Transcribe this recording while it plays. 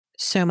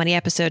So Money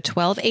episode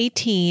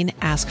 1218,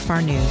 Ask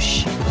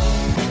Farnoosh.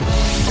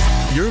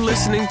 You're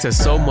listening to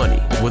So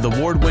Money with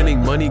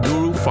award-winning money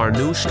guru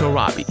Farnoosh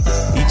Torabi.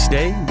 Each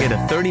day, get a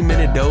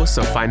 30-minute dose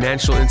of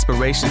financial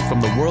inspiration from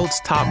the world's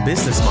top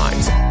business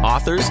minds,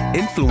 authors,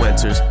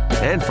 influencers,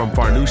 and from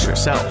Farnoosh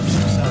herself.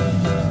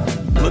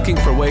 Looking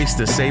for ways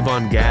to save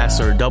on gas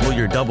or double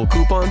your double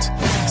coupons?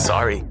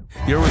 Sorry,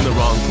 you're in the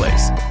wrong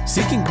place.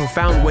 Seeking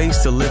profound ways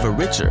to live a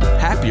richer,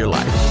 happier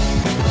life.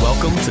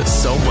 Welcome to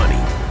So Money.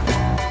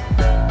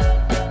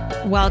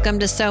 Welcome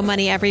to So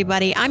Money,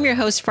 everybody. I'm your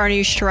host,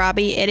 Farnoosh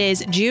Torabi. It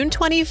is June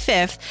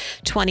 25th,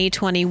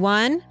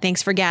 2021.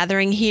 Thanks for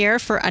gathering here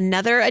for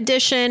another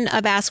edition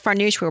of Ask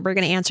Farnoosh, where we're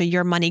going to answer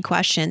your money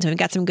questions. We've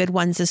got some good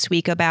ones this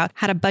week about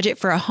how to budget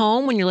for a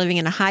home when you're living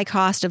in a high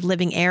cost of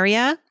living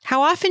area.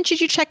 How often should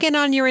you check in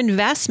on your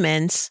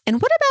investments?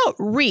 And what about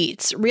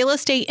REITs, real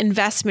estate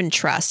investment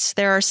trusts?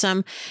 There are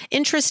some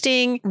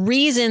interesting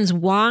reasons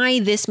why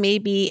this may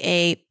be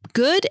a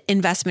good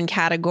investment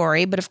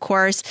category, but of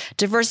course,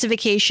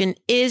 diversification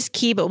is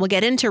key, but we'll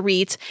get into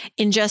REITs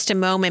in just a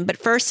moment. But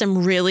first,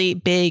 some really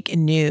big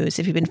news.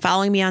 If you've been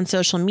following me on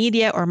social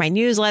media or my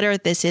newsletter,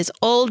 this is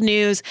old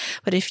news.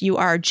 But if you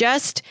are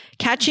just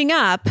catching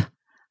up,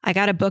 I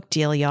got a book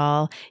deal,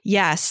 y'all.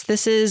 Yes,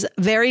 this is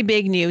very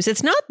big news.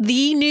 It's not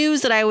the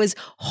news that I was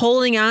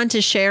holding on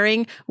to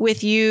sharing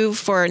with you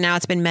for now.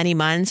 It's been many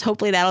months.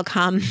 Hopefully that'll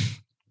come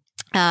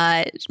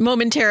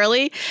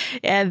momentarily.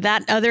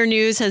 That other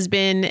news has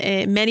been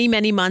many,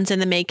 many months in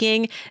the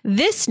making.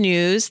 This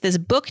news, this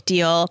book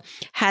deal,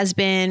 has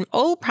been,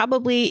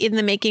 probably in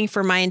the making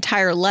for my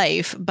entire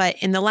life, but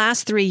in the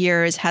last 3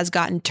 years has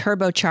gotten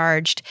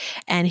turbocharged.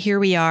 And here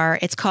we are.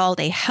 It's called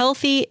A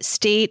Healthy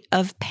State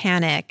of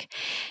Panic.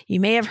 You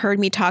may have heard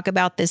me talk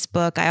about this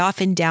book. I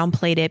often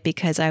downplayed it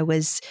because I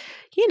was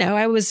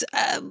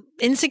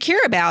insecure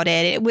about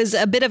it. It was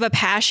a bit of a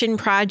passion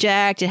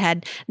project. It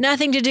had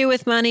nothing to do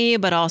with money,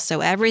 but also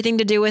everything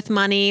to do with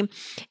money.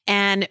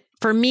 And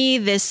for me,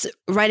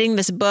 writing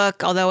this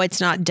book, although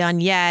it's not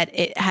done yet,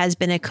 it has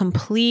been a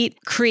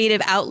complete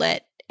creative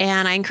outlet.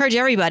 And I encourage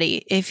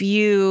everybody, if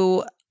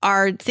you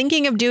are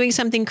thinking of doing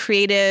something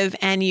creative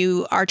and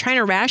you are trying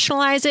to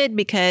rationalize it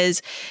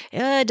because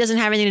it doesn't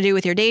have anything to do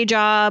with your day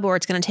job or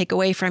it's going to take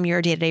away from your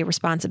day-to-day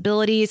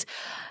responsibilities,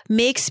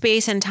 make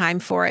space and time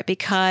for it,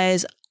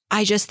 because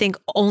I just think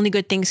only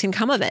good things can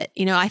come of it.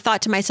 I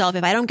thought to myself,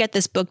 if I don't get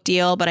this book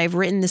deal, but I've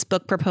written this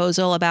book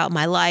proposal about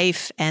my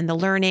life and the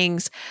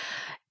learnings,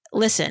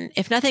 listen,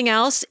 if nothing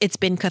else, it's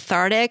been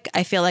cathartic.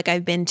 I feel like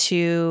I've been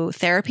to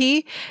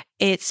therapy.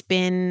 It's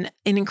been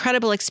an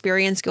incredible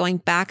experience going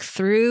back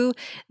through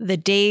the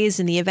days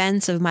and the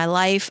events of my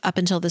life up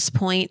until this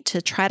point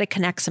to try to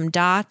connect some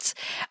dots,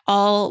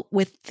 all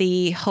with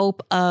the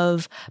hope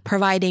of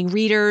providing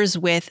readers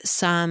with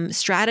some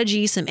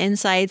strategies, some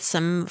insights,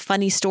 some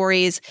funny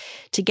stories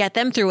to get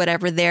them through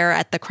whatever they're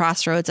at the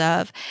crossroads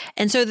of.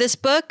 And so this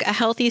book, A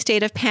Healthy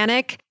State of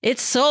Panic,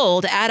 it's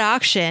sold at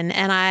auction,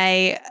 and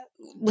I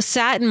was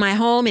sat in my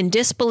home in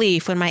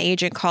disbelief when my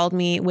agent called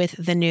me with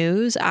the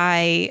news.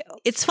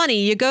 It's funny,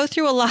 you go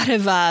through a lot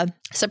of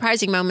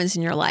surprising moments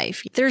in your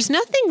life. There's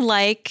nothing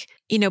like,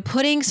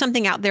 putting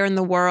something out there in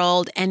the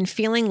world and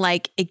feeling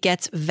like it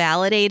gets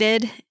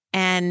validated.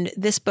 And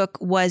this book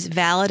was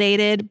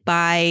validated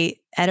by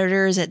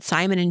editors at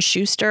Simon &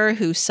 Schuster,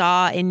 who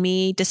saw in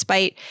me,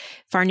 despite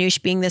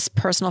Farnoosh being this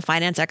personal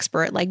finance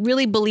expert, like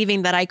really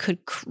believing that I could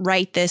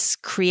write this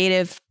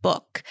creative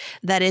book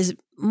that is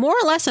more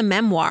or less a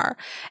memoir,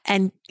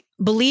 and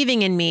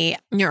believing in me.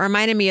 It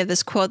reminded me of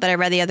this quote that I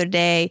read the other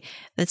day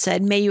that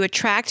said, "May you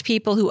attract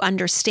people who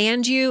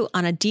understand you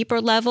on a deeper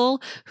level,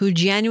 who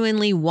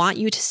genuinely want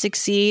you to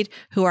succeed,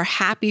 who are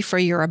happy for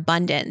your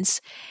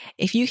abundance."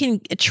 If you can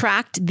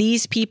attract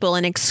these people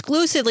and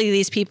exclusively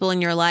these people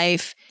in your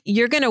life,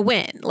 you're going to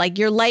win. Like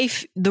your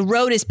life, the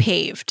road is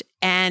paved.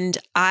 And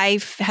I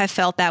have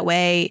felt that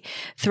way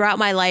throughout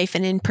my life.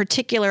 And in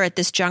particular at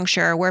this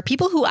juncture where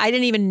people who I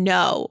didn't even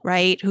know,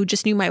 right, who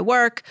just knew my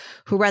work,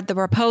 who read the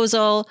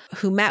proposal,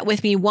 who met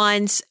with me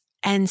once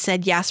and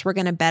said, yes, we're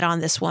going to bet on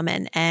this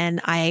woman.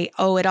 And I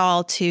owe it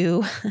all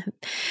to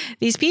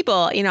these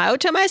people. I owe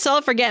it to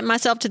myself for getting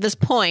myself to this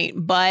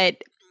point,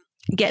 but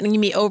getting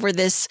me over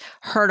this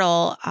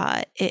hurdle,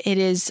 it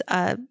is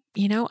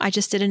I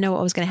just didn't know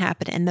what was going to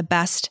happen, and the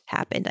best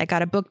happened. I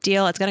got a book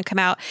deal. It's going to come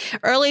out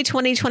early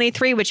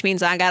 2023, which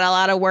means I got a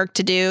lot of work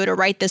to do to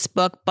write this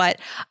book, but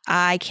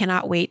I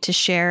cannot wait to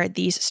share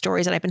these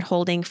stories that I've been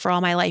holding for all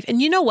my life.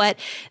 And you know what?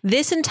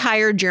 This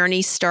entire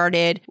journey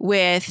started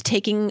with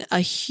taking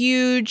a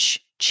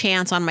huge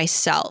chance on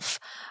myself.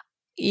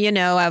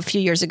 A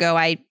few years ago,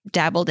 I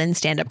dabbled in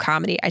stand-up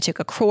comedy. I took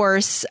a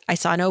course. I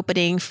saw an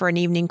opening for an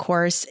evening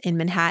course in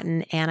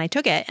Manhattan, and I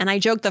took it. And I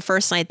joked the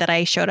first night that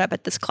I showed up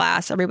at this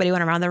class, everybody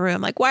went around the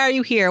room like, "Why are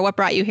you here? What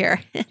brought you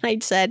here?" And I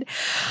said,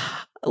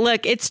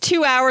 "Look, it's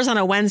 2 hours on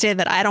a Wednesday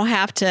that I don't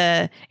have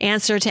to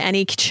answer to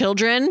any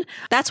children.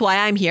 That's why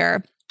I'm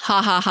here." Ha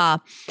ha ha.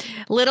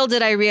 Little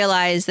did I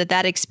realize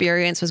that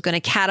experience was going to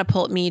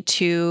catapult me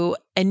to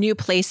a new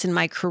place in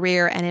my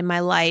career and in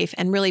my life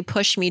and really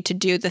pushed me to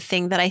do the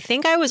thing that I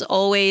think I was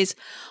always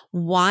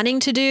wanting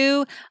to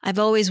do. I've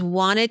always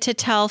wanted to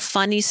tell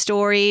funny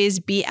stories,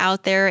 be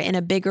out there in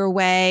a bigger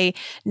way,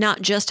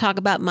 not just talk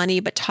about money,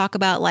 but talk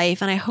about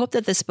life. And I hope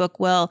that this book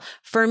will,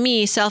 for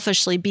me,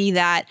 selfishly be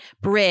that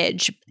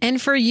bridge.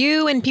 And for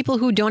you and people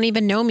who don't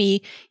even know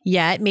me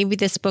yet, maybe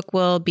this book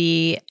will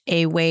be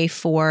a way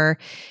for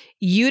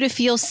you to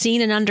feel seen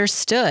and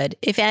understood.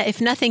 If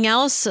nothing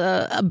else,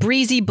 a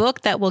breezy book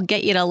that will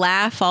get you to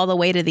laugh all the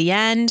way to the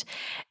end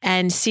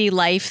and see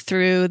life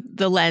through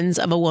the lens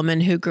of a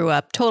woman who grew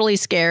up totally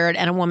scared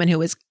and a woman who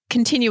was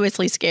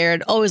continuously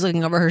scared, always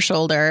looking over her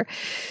shoulder,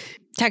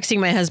 texting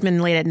my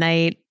husband late at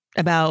night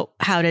about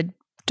how to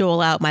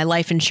dole out my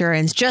life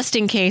insurance just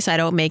in case I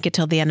don't make it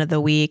till the end of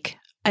the week.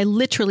 I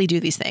literally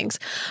do these things.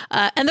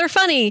 And they're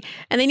funny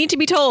and they need to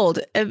be told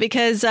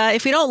because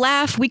if we don't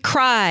laugh, we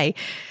cry.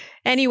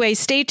 Anyway,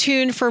 stay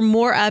tuned for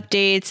more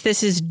updates.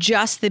 This is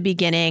just the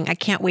beginning. I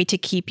can't wait to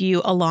keep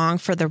you along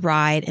for the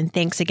ride. And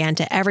thanks again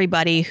to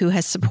everybody who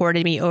has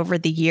supported me over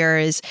the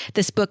years.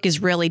 This book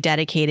is really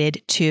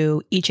dedicated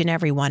to each and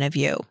every one of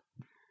you.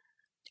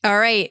 All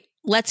right,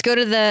 let's go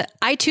to the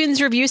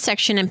iTunes review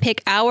section and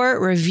pick our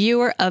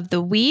reviewer of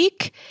the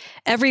week.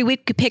 Every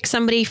week, we pick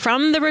somebody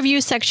from the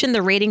review section,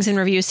 the ratings and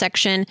review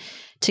section,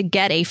 to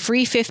get a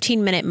free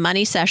 15-minute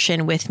money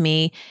session with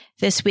me.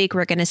 This week,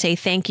 we're going to say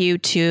thank you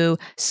to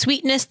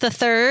Sweetness the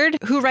Third,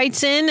 who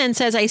writes in and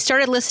says, I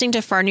started listening to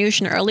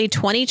Farnoosh in early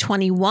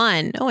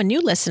 2021. Oh, a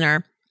new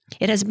listener.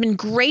 It has been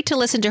great to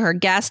listen to her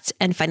guests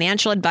and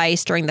financial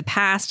advice during the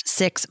past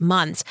 6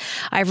 months.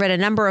 I've read a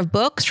number of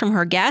books from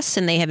her guests,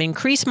 and they have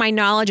increased my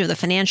knowledge of the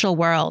financial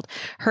world.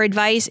 Her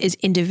advice is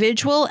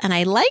individual, and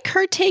I like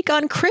her take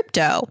on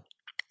crypto.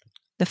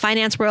 The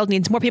finance world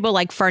needs more people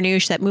like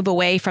Farnoosh that move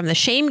away from the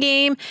shame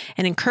game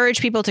and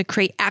encourage people to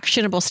create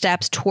actionable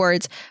steps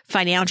towards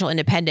financial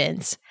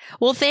independence.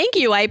 Well, thank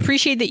you. I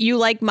appreciate that you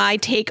like my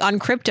take on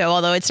crypto,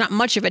 although it's not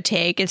much of a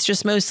take. It's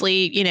just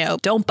mostly,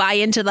 don't buy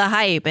into the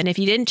hype. And if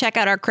you didn't check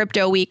out our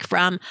crypto week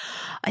from,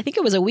 I think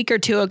it was a week or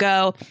two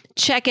ago,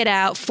 check it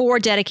out. 4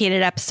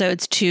 dedicated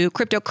episodes to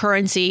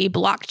cryptocurrency,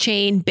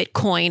 blockchain,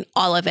 Bitcoin,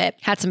 all of it.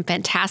 Had some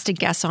fantastic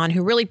guests on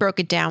who really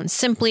broke it down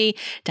simply,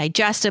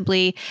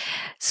 digestibly.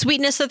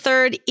 Sweetness the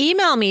Third,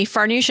 email me,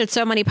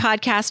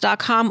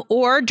 farnoosh@somanypodcast.com,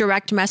 or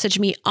direct message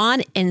me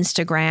on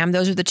Instagram.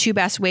 Those are the 2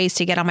 best ways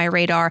to get on my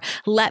radar.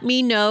 Let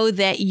me know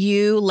that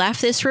you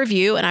left this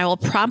review and I will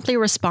promptly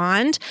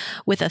respond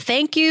with a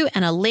thank you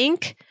and a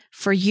link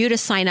for you to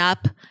sign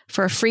up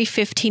for a free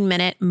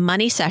 15-minute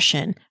money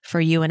session for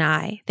you and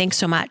I. Thanks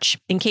so much.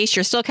 In case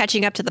you're still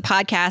catching up to the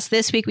podcast,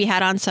 this week we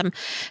had on some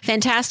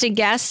fantastic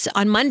guests.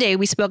 On Monday,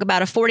 we spoke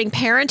about affording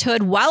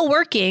parenthood while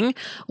working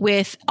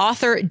with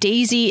author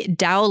Daisy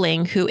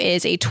Dowling, who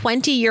is a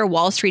 20-year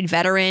Wall Street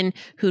veteran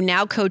who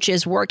now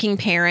coaches working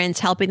parents,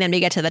 helping them to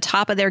get to the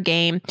top of their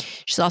game.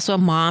 She's also a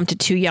mom to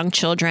 2 young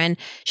children.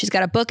 She's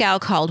got a book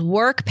out called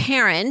Work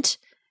Parent: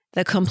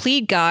 The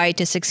Complete Guide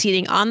to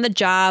Succeeding on the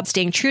Job,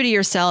 Staying True to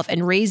Yourself,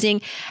 and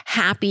Raising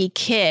Happy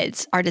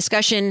Kids. Our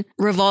discussion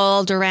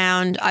revolved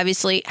around,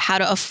 obviously, how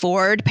to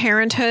afford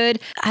parenthood,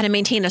 how to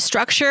maintain a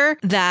structure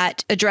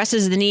that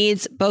addresses the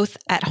needs both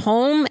at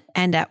home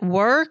and at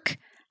work,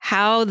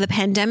 how the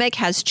pandemic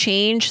has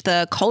changed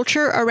the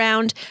culture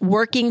around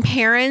working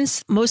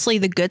parents, mostly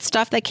the good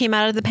stuff that came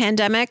out of the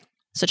pandemic.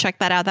 So check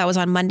that out. That was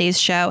on Monday's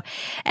show.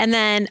 And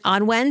then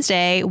on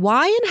Wednesday,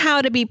 why and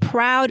how to be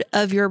proud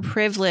of your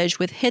privilege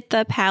with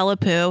Hitha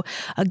Palapu,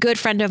 a good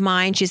friend of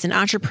mine. She's an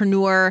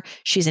entrepreneur.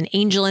 She's an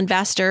angel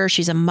investor.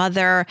 She's a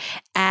mother.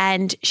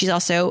 And she's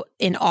also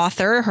an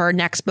author. Her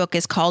next book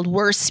is called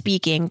We're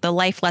Speaking: The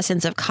Life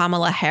Lessons of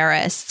Kamala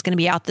Harris. It's going to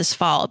be out this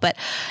fall. But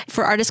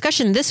for our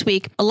discussion this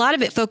week, a lot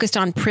of it focused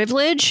on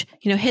privilege.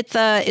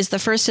 Hitha is the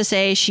first to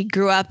say she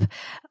grew up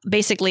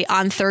basically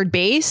on third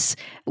base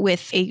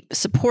with a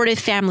supportive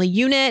family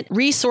unit,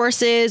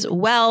 resources,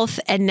 wealth,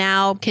 and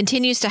now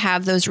continues to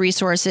have those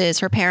resources.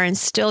 Her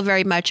parents still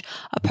very much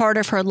a part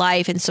of her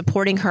life and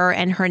supporting her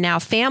and her now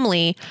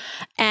family.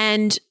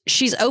 And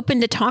she's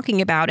open to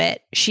talking about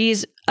it.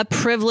 She's a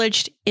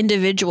privileged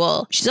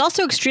individual. She's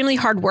also extremely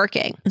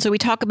hardworking. And so we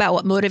talk about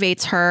what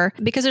motivates her,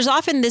 because there's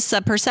often this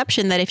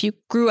perception that if you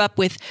grew up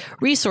with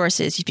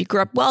resources, if you grew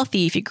up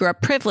wealthy, if you grew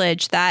up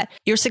privileged, that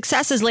your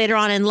successes later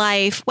on in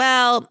life,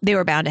 well, they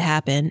were bound to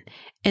happen.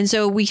 And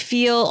so we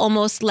feel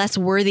almost less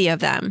worthy of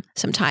them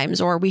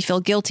sometimes, or we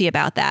feel guilty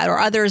about that, or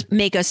others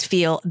make us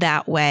feel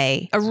that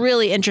way. A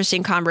really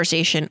interesting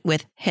conversation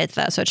with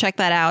Hitha. So check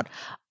that out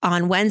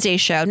on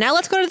Wednesday's show. Now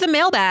let's go to the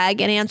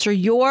mailbag and answer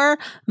your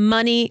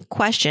money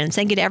questions.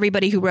 Thank you to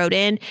everybody who wrote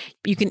in.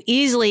 You can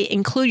easily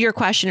include your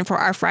question for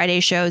our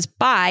Friday shows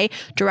by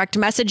direct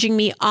messaging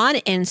me on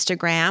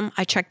Instagram.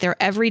 I check there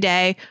every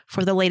day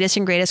for the latest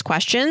and greatest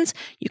questions.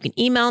 You can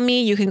email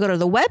me. You can go to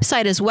the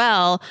website as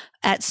well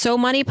at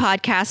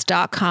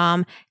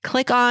somoneypodcast.com.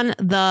 Click on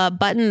the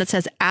button that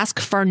says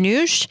Ask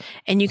Farnoosh,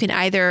 and you can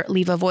either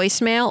leave a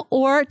voicemail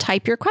or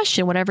type your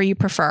question, whatever you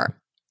prefer.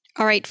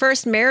 All right.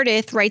 First,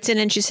 Meredith writes in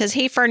and she says,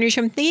 hey, Farnoosh,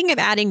 I'm thinking of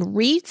adding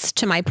REITs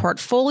to my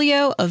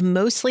portfolio of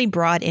mostly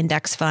broad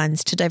index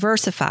funds to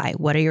diversify.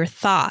 What are your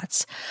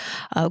thoughts?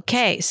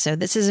 Okay. So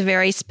this is a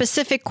very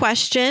specific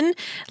question.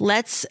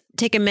 Let's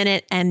take a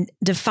minute and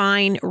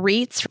define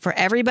REITs for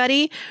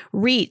everybody.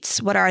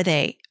 REITs, what are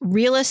they?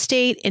 Real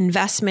estate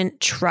investment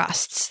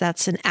trusts.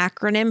 That's an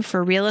acronym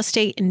for real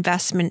estate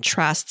investment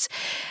trusts.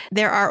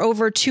 There are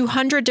over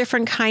 200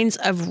 different kinds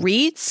of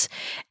REITs,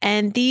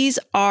 and these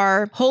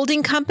are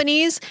holding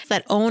companies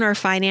that own or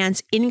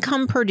finance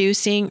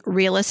income-producing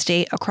real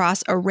estate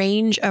across a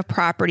range of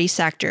property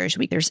sectors.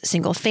 There's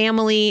single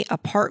family,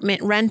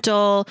 apartment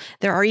rental.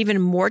 There are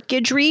even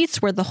mortgage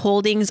REITs where the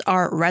holdings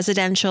are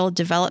residential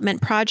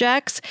development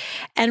projects.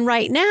 And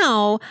right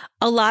now,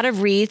 a lot of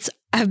REITs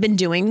have been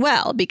doing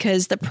well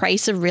because the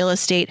price of real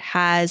estate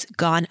has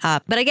gone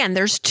up. But again,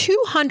 there's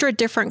 200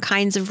 different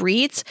kinds of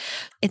REITs.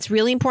 It's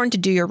really important to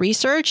do your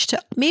research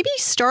to maybe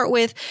start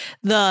with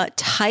the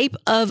type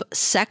of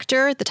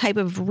sector, the type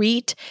of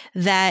REIT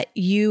that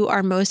you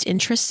are most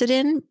interested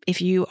in.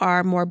 If you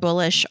are more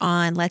bullish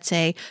on, let's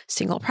say,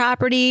 single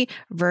property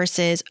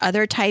versus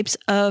other types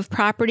of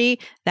property,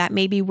 that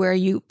may be where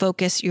you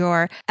focus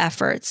your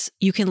efforts.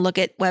 You can look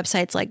at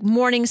websites like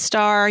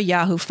Morningstar,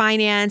 Yahoo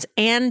Finance,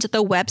 and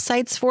the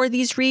websites for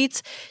these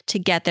REITs to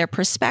get their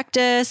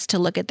prospectus, to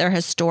look at their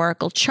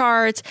historical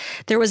charts.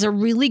 There was a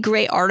really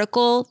great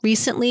article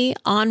recently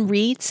on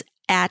REITs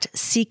at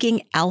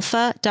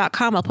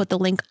seekingalpha.com. I'll put the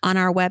link on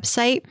our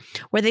website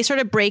where they sort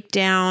of break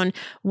down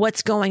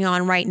what's going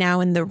on right now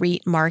in the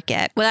REIT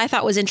market. What I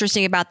thought was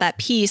interesting about that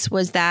piece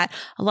was that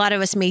a lot of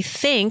us may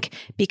think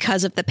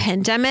because of the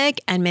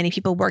pandemic and many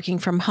people working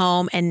from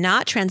home and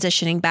not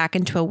transitioning back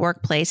into a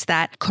workplace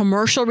that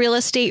commercial real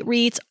estate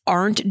REITs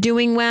aren't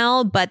doing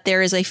well, but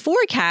there is a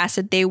forecast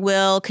that they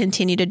will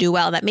continue to do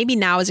well, that maybe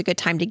now is a good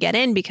time to get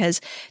in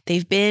because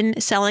they've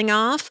been selling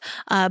off,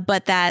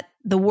 but that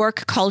the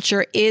work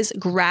culture is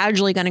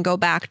gradually going to go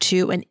back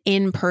to an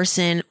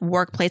in-person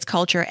workplace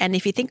culture. And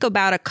if you think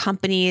about a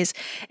company's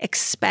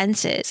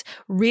expenses,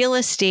 real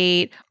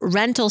estate,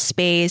 rental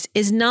space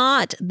is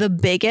not the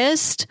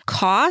biggest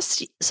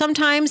cost,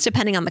 sometimes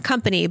depending on the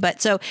company.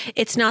 But so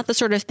it's not the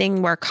sort of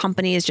thing where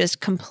companies just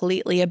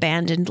completely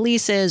abandoned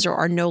leases or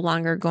are no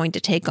longer going to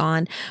take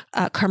on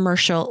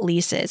commercial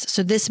leases.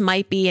 So this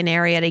might be an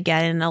area to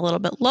get in a little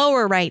bit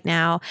lower right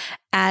now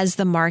as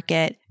the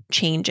market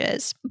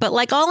changes. But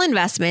like all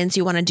investments,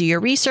 you want to do your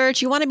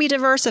research, you want to be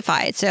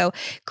diversified. So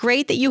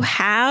great that you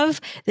have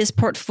this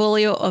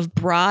portfolio of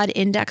broad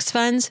index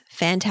funds.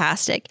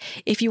 Fantastic.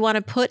 If you want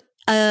to put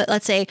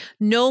let's say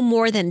no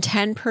more than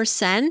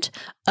 10%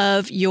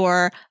 of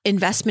your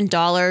investment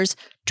dollars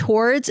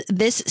towards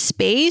this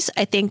space,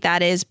 I think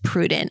that is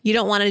prudent. You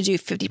don't want to do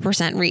 50%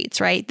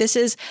 REITs, right? This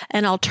is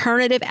an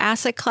alternative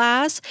asset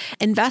class.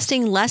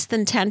 Investing less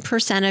than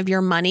 10% of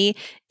your money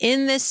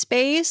in this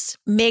space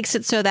makes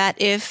it so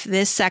that if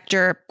this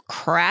sector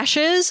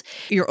crashes,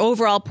 your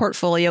overall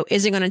portfolio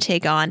isn't going to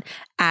take on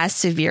as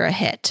severe a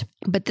hit.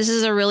 But this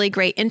is a really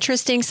great,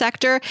 interesting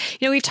sector.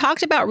 You know, we've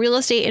talked about real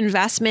estate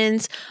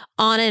investments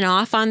on and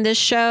off on this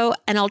show.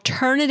 An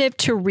alternative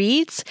to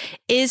REITs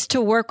is to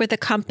work with a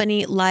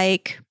company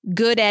like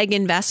Good Egg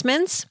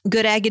Investments.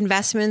 Good Egg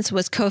Investments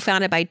was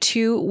co-founded by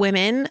two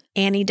women,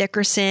 Annie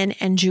Dickerson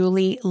and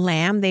Julie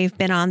Lamb. They've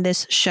been on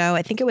this show.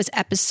 I think it was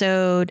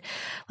episode,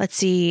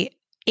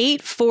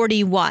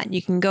 841.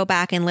 You can go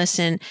back and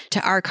listen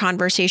to our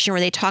conversation where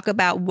they talk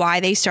about why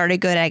they started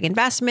Good Egg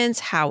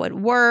Investments, how it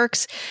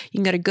works. You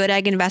can go to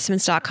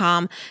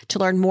goodegginvestments.com to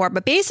learn more.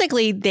 But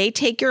basically, they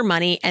take your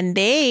money and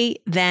they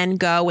then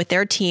go with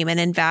their team and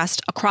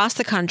invest across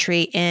the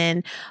country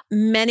in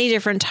many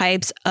different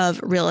types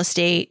of real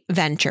estate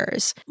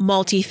ventures,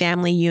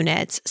 multifamily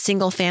units,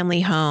 single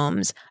family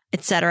homes,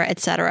 et cetera, et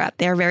cetera.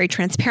 They're very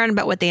transparent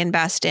about what they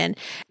invest in.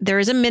 There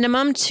is a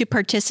minimum to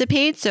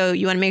participate, so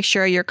you want to make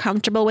sure you're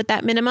comfortable with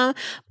that minimum,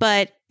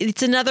 but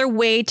it's another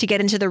way to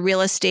get into the real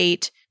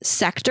estate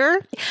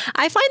sector.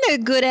 I find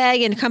that Good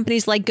Egg and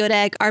companies like Good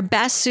Egg are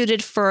best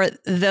suited for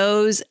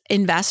those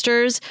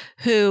investors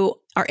who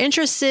are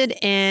interested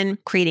in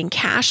creating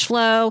cash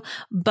flow,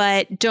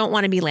 but don't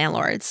want to be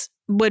landlords.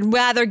 Would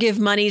rather give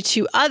money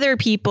to other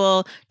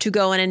people to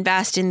go and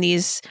invest in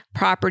these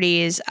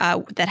properties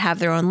that have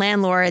their own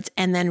landlords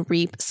and then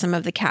reap some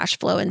of the cash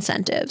flow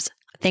incentives.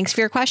 Thanks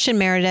for your question,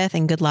 Meredith,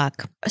 and good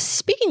luck.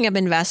 Speaking of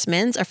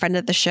investments, a friend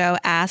of the show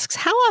asks,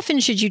 how often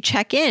should you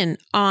check in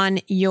on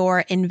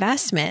your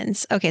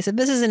investments? Okay, so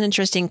this is an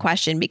interesting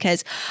question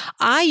because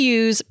I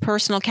use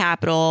Personal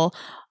Capital.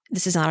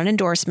 This is not an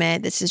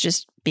endorsement. This is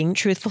just being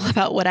truthful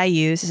about what I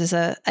use. This is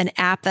an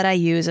app that I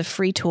use, a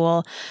free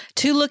tool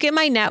to look at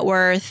my net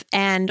worth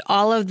and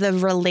all of the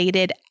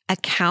related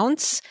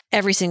accounts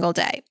every single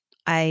day.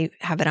 I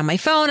have it on my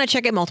phone. I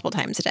check it multiple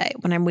times a day.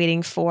 When I'm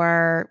waiting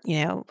for,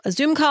 a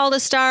Zoom call to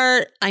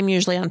start, I'm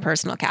usually on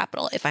Personal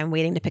Capital. If I'm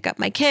waiting to pick up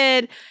my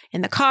kid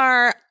in the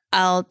car,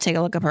 I'll take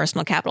a look at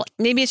Personal Capital.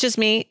 Maybe it's just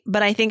me,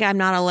 but I think I'm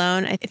not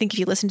alone. I think if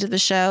you listen to the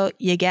show,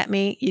 you get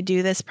me. You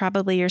do this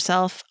probably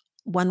yourself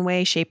one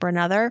way, shape, or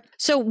another.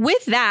 So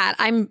with that,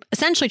 I'm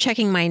essentially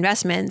checking my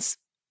investments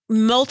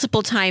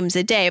multiple times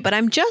a day, but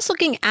I'm just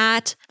looking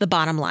at the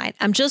bottom line.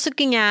 I'm just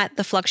looking at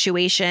the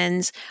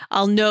fluctuations.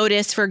 I'll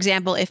notice, for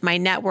example, if my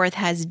net worth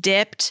has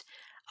dipped,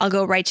 I'll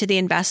go right to the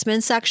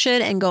investment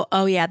section and go,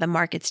 oh yeah, the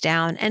market's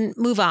down, and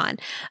move on.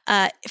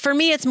 For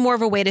me, it's more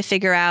of a way to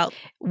figure out,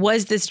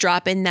 was this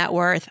drop in net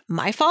worth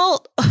my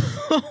fault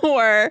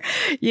or,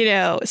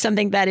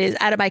 something that is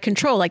out of my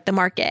control, like the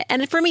market?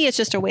 And for me, it's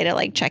just a way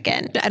to check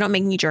in. I don't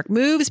make knee-jerk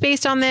moves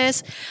based on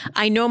this.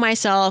 I know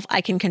myself.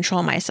 I can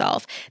control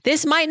myself.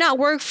 This might not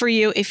work for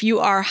you if you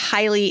are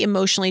highly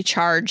emotionally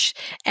charged,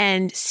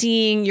 and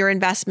seeing your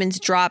investments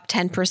drop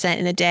 10%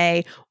 in a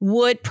day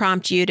would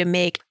prompt you to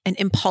make an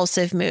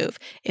impulsive move.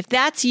 If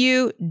that's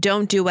you,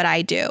 don't do what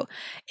I do.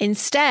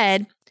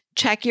 Instead,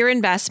 check your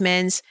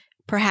investments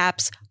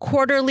perhaps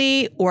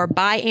quarterly or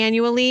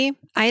biannually.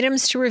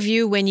 Items to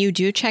review when you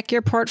do check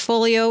your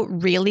portfolio,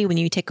 really when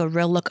you take a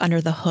real look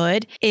under the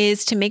hood,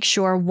 is to make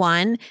sure,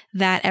 one,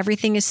 that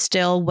everything is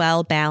still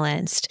well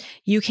balanced.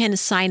 You can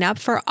sign up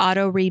for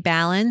auto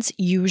rebalance,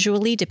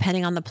 usually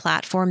depending on the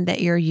platform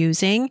that you're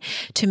using,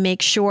 to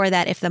make sure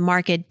that if the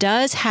market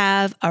does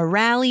have a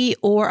rally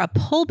or a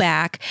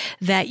pullback,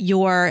 that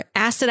your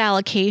asset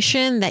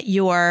allocation, that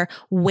your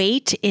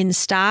weight in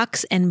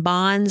stocks and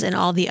bonds and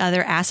all the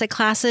other asset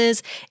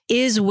classes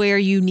is where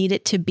you need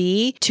it to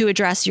be to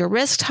address your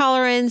risk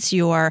tolerance,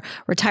 your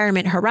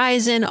retirement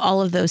horizon,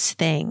 all of those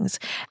things.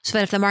 So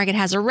that if the market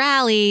has a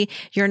rally,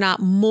 you're not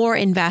more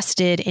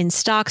invested in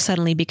stocks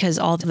suddenly because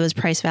all of those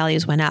price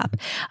values went up.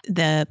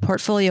 The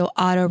portfolio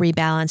auto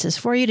rebalances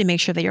for you to make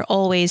sure that you're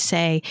always,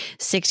 say,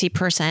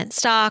 60%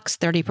 stocks,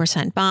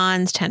 30%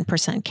 bonds,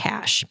 10%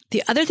 cash.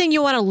 The other thing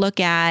you want to look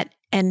at,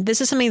 and this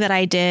is something that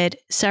I did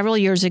several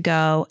years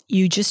ago,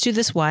 you just do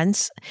this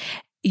once.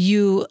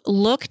 You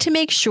look to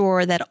make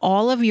sure that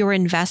all of your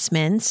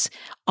investments,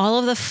 all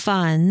of the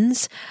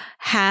funds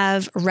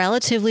have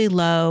relatively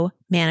low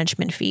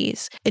management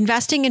fees.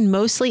 Investing in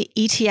mostly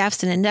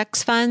ETFs and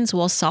index funds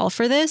will solve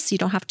for this. You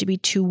don't have to be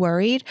too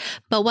worried.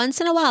 But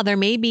once in a while, there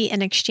may be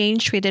an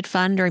exchange traded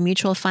fund or a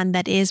mutual fund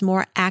that is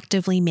more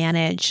actively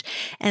managed.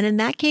 And in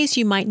that case,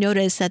 you might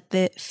notice that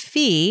the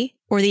fee,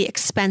 or the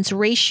expense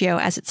ratio,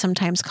 as it's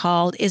sometimes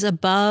called, is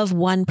above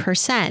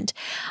 1%.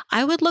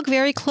 I would look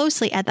very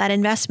closely at that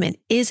investment.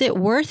 Is it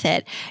worth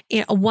it?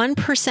 A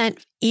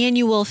 1%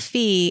 annual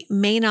fee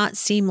may not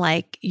seem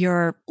like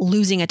you're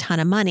losing a ton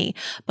of money,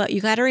 but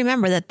you got to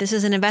remember that this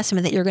is an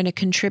investment that you're going to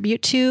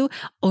contribute to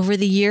over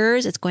the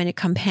years. It's going to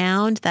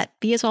compound. That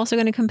fee is also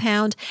going to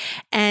compound.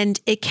 And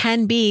it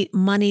can be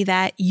money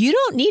that you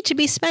don't need to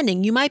be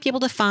spending. You might be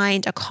able to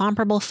find a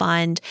comparable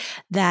fund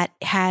that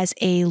has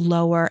a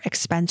lower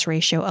expense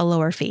ratio, a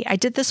lower fee. I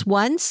did this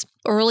once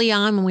early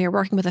on when we were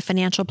working with a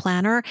financial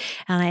planner,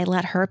 and I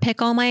let her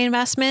pick all my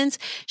investments.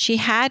 She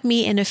had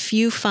me in a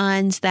few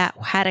funds that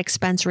had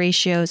expense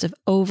ratios of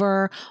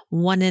over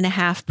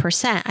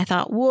 1.5%. I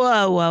thought,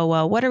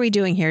 whoa, what are we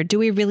doing here? Do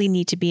we really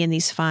need to be in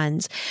these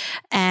funds?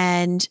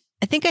 And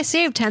I think I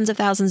saved tens of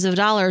thousands of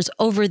dollars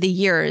over the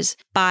years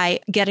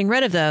by getting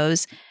rid of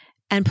those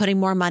and putting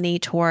more money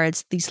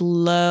towards these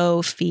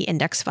low fee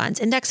index funds.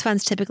 Index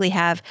funds typically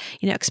have,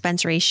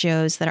 expense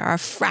ratios that are a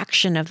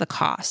fraction of the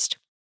cost.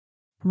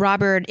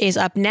 Robert is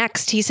up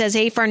next. He says,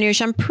 hey,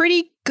 Farnoosh, I'm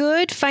pretty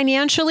good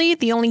financially.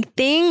 The only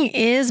thing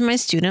is my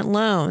student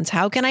loans.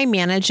 How can I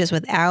manage this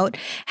without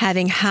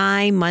having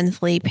high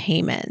monthly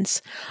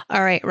payments?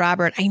 All right,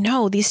 Robert, I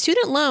know these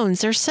student loans,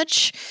 they're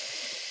such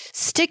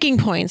sticking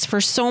points for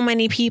so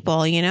many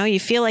people. You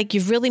feel like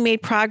you've really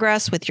made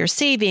progress with your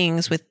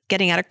savings, with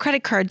getting out of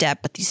credit card debt,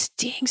 but these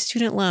dang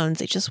student loans,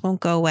 they just won't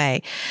go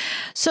away.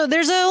 So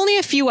there's only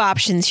a few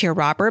options here,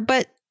 Robert,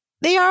 but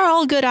they are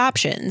all good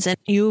options. And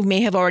you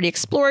may have already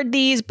explored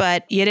these,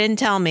 but you didn't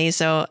tell me.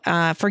 So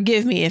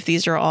forgive me if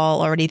these are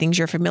all already things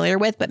you're familiar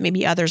with, but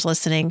maybe others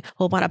listening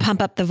will want to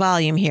pump up the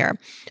volume here.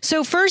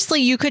 So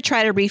firstly, you could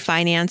try to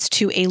refinance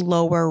to a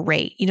lower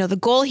rate. The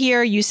goal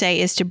here, you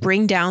say, is to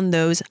bring down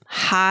those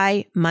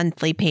high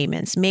monthly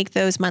payments, make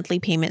those monthly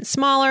payments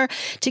smaller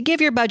to give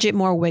your budget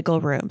more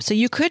wiggle room. So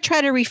you could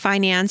try to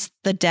refinance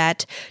the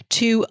debt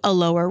to a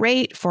lower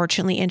rate.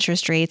 Fortunately,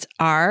 interest rates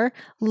are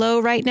low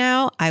right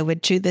now. I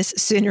would do this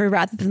sooner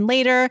rather than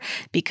later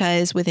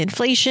because with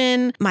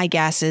inflation, my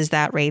guess is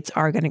that rates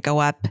are going to go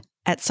up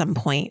at some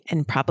point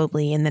and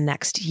probably in the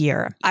next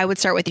year. I would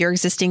start with your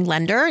existing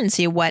lender and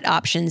see what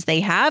options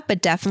they have,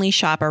 but definitely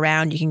shop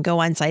around. You can go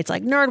on sites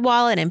like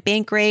NerdWallet and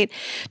Bankrate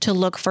to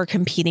look for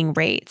competing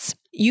rates.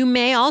 You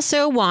may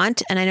also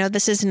want, and I know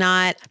this is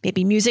not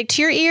maybe music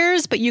to your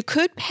ears, but you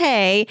could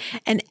pay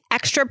an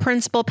extra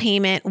principal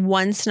payment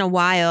once in a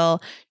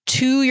while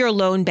to your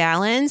loan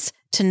balance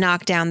to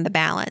knock down the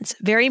balance.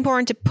 Very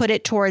important to put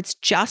it towards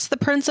just the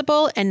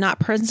principal and not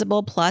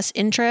principal plus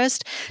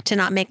interest, to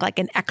not make like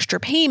an extra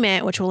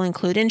payment, which will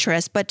include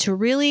interest, but to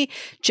really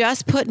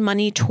just put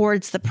money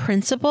towards the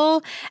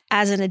principal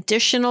as an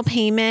additional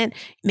payment,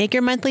 make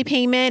your monthly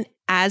payment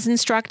as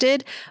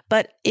instructed.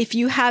 But if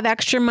you have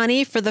extra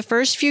money for the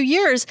first few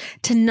years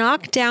to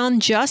knock down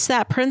just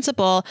that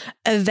principal,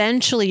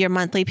 eventually your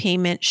monthly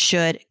payment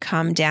should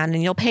come down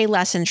and you'll pay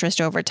less interest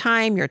over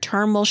time. Your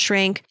term will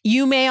shrink.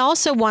 You may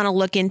also want to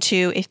look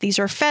into, if these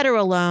are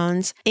federal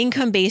loans,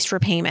 income-based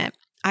repayment,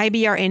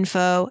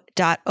 ibrinfo.org.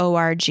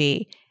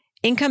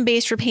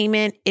 Income-based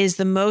repayment is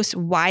the most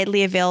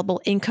widely available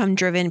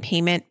income-driven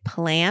payment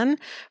plan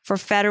for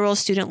federal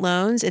student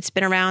loans. It's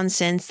been around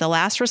since the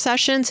last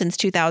recession, since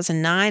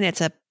 2009.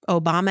 It's a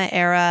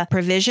Obama-era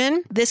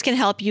provision. This can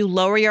help you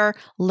lower your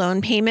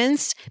loan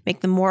payments,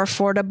 make them more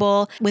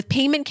affordable, with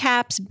payment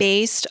caps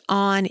based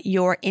on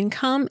your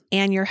income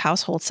and your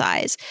household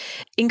size.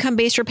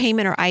 Income-based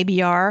repayment, or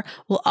IBR,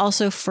 will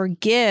also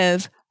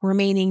forgive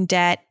remaining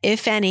debt,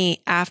 if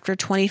any, after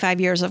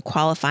 25 years of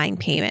qualifying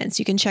payments.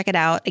 You can check it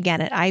out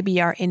again at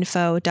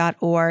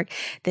ibrinfo.org.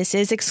 This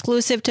is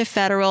exclusive to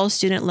federal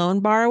student loan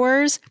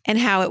borrowers. And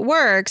how it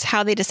works,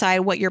 how they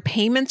decide what your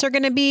payments are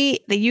going to be,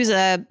 they use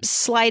a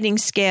sliding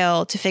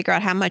scale to figure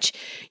out how much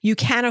you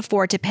can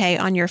afford to pay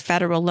on your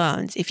federal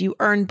loans. If you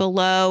earn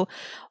below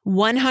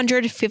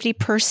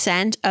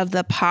 150% of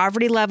the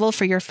poverty level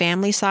for your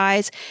family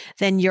size,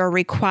 then your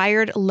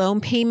required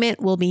loan payment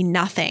will be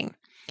nothing.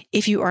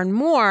 If you earn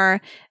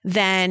more,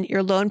 then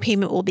your loan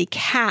payment will be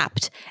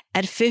capped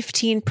at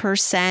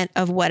 15%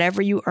 of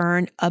whatever you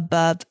earn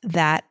above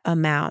that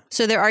amount.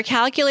 So there are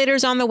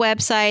calculators on the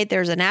website.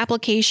 There's an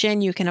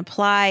application you can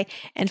apply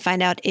and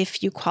find out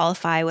if you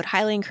qualify. I would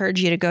highly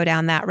encourage you to go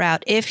down that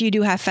route if you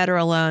do have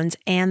federal loans,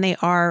 and they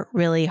are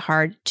really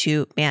hard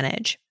to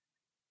manage.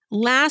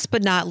 Last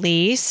but not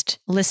least,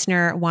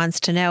 listener wants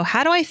to know,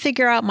 how do I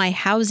figure out my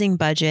housing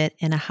budget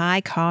in a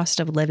high cost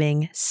of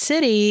living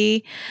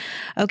city?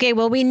 Okay,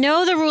 well, we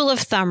know the rule of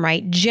thumb,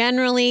 right?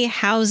 Generally,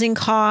 housing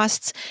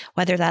costs,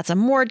 whether that's a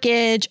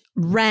mortgage,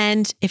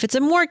 rent, if it's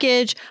a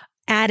mortgage,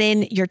 add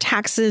in your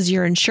taxes,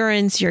 your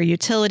insurance, your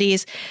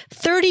utilities,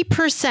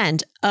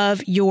 30%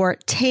 of your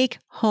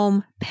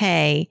take-home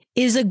pay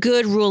is a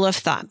good rule of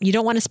thumb. You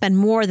don't want to spend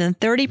more than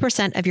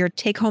 30% of your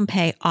take-home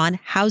pay on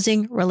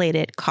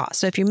housing-related costs.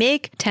 So if you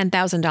make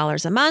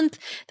 $10,000 a month,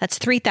 that's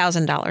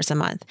 $3,000 a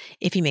month.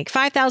 If you make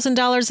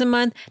 $5,000 a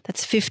month,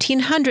 that's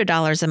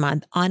 $1,500 a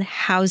month on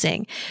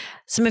housing.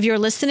 Some of you are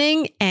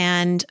listening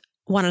and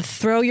want to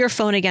throw your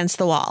phone against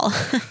the wall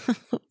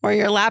or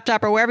your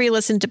laptop or wherever you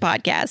listen to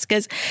podcasts,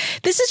 because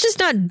this is just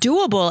not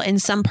doable in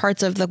some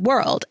parts of the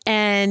world.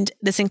 And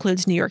this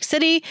includes New York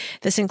City.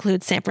 This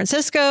includes San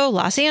Francisco,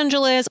 Los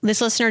Angeles. This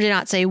listener did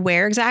not say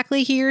where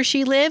exactly he or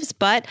she lives,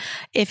 but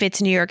if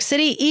it's New York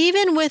City,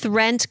 even with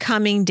rent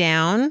coming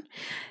down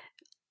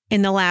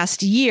in the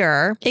last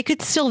year, it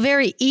could still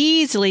very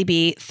easily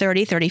be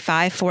 30,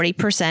 35,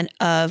 40%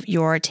 of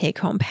your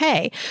take-home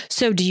pay.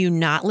 So do you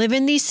not live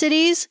in these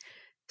cities?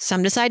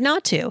 Some decide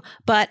not to,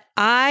 but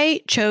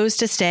I chose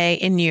to stay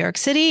in New York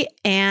City.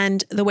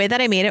 And the way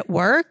that I made it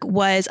work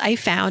was I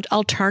found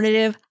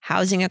alternative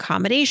housing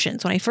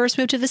accommodations. When I first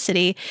moved to the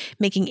city,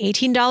 making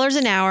 $18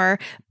 an hour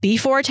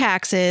before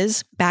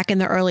taxes back in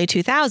the early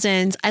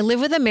 2000s, I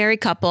lived with a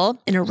married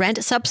couple in a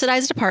rent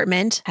subsidized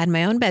apartment, had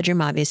my own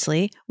bedroom,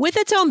 obviously, with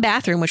its own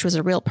bathroom, which was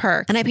a real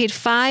perk. And I paid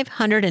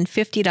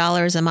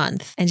 $550 a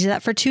month and did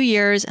that for 2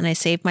 years, and I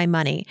saved my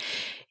money.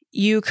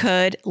 You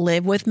could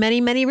live with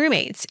many, many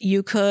roommates.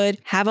 You could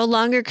have a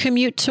longer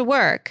commute to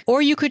work,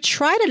 or you could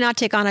try to not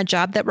take on a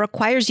job that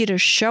requires you to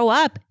show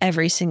up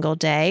every single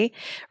day,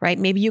 right?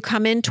 Maybe you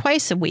come in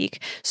twice a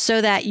week so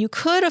that you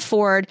could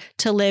afford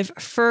to live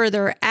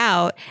further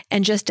out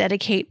and just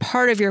dedicate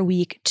part of your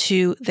week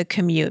to the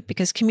commute,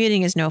 because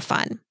commuting is no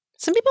fun.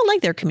 Some people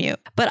like their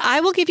commute, but I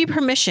will give you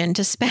permission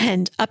to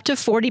spend up to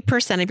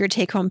 40% of your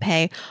take-home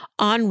pay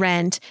on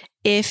rent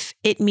if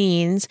it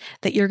means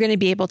that you're going to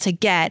be able to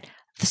get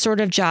the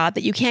sort of job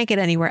that you can't get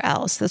anywhere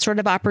else, the sort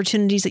of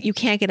opportunities that you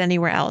can't get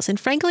anywhere else. And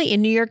frankly,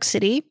 in New York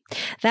City,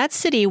 that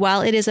city,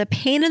 while it is a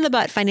pain in the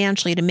butt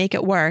financially to make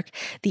it work,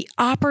 the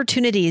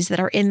opportunities that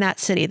are in that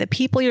city, the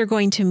people you're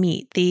going to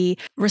meet, the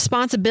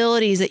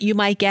responsibilities that you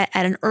might get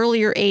at an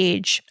earlier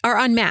age are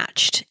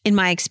unmatched in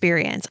my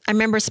experience. I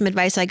remember some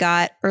advice I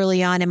got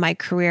early on in my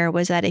career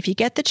was that if you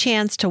get the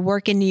chance to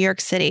work in New York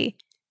City,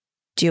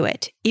 do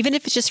it, even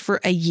if it's just for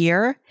a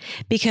year,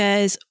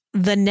 because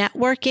the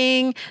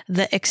networking,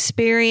 the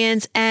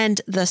experience,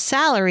 and the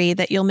salary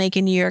that you'll make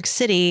in New York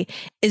City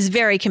is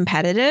very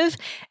competitive.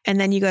 And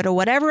then you go to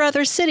whatever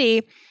other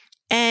city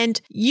and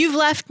you've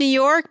left New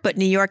York, but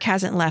New York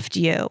hasn't left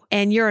you.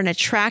 And you're an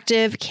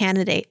attractive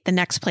candidate the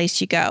next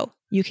place you go.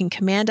 You can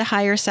command a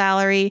higher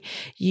salary.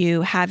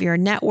 You have your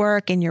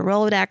network and your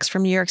Rolodex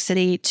from New York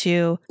City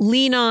to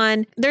lean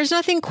on. There's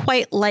nothing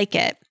quite like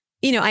it.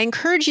 You know, I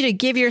encourage you to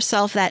give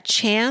yourself that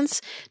chance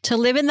to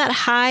live in that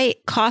high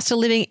cost of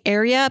living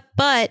area,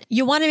 but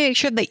you want to make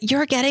sure that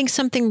you're getting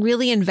something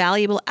really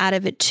invaluable out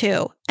of it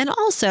too. And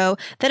also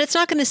that it's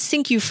not going to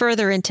sink you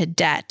further into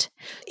debt.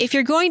 If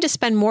you're going to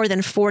spend more than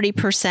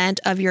 40%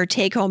 of your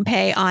take-home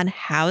pay on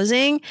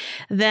housing,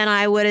 then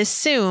I would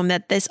assume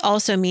that this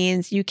also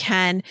means you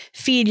can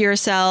feed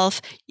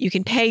yourself, you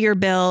can pay your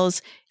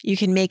bills, you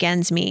can make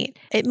ends meet.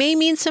 It may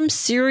mean some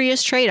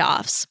serious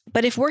trade-offs,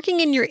 but if working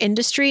in your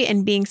industry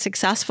and being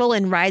successful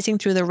and rising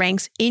through the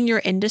ranks in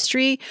your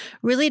industry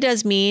really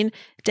does mean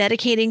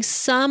dedicating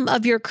some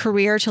of your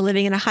career to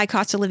living in a high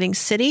cost of living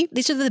city,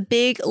 these are the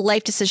big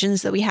life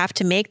decisions that we have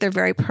to make. They're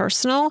very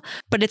personal,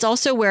 but it's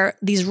also where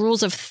these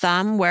rules of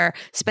thumb, where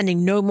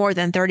spending no more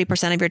than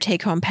 30% of your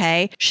take-home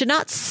pay should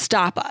not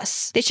stop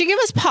us. They should give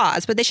us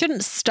pause, but they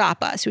shouldn't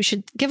stop us. We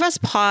should give us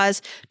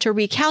pause to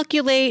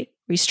recalculate,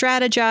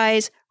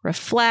 re-strategize,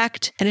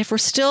 reflect. And if we're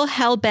still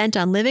hell-bent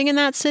on living in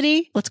that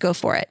city, let's go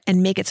for it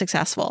and make it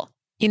successful.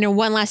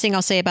 One last thing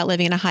I'll say about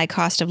living in a high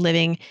cost of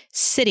living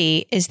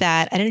city is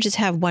that I didn't just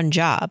have one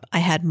job. I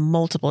had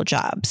multiple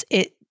jobs.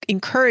 It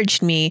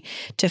encouraged me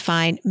to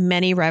find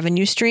many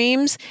revenue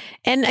streams.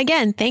 And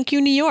again, thank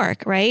you, New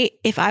York, right?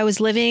 If I was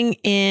living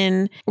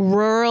in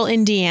rural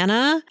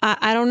Indiana,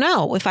 I don't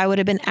know if I would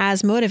have been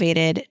as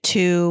motivated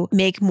to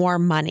make more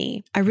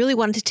money. I really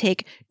wanted to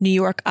take New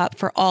York up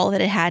for all that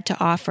it had to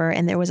offer.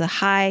 And there was a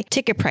high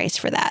ticket price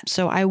for that.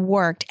 So I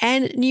worked,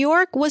 and New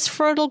York was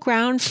fertile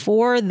ground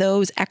for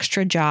those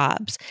extra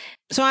jobs.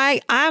 So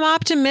I'm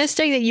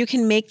optimistic that you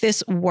can make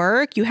this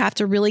work. You have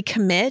to really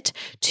commit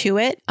to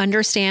it,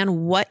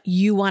 understand what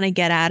you want to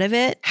get out of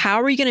it.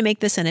 How are you going to make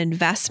this an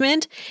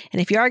investment?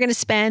 And if you are going to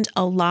spend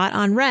a lot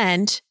on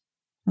rent,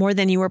 more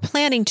than you were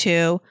planning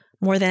to,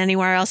 more than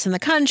anywhere else in the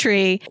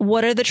country,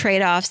 what are the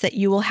trade-offs that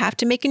you will have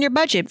to make in your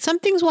budget? Some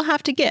things will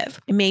have to give.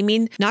 It may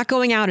mean not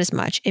going out as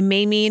much. It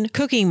may mean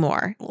cooking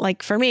more.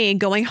 Like for me,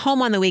 going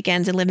home on the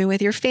weekends and living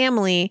with your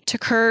family to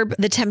curb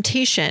the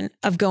temptation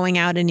of going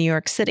out in New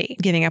York City,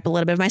 giving up a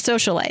little bit of my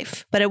social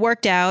life. But it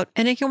worked out,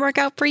 and it can work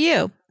out for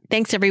you.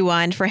 Thanks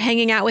everyone for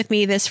hanging out with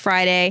me this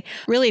Friday.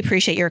 Really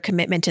appreciate your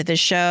commitment to this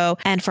show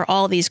and for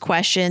all these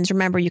questions.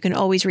 Remember, you can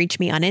always reach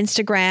me on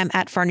Instagram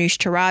at Farnoosh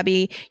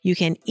Torabi. You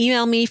can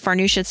email me,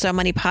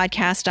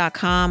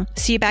 farnoosh@somoneypodcast.com.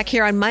 See you back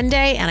here on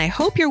Monday, and I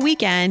hope your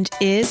weekend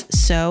is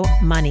so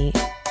money.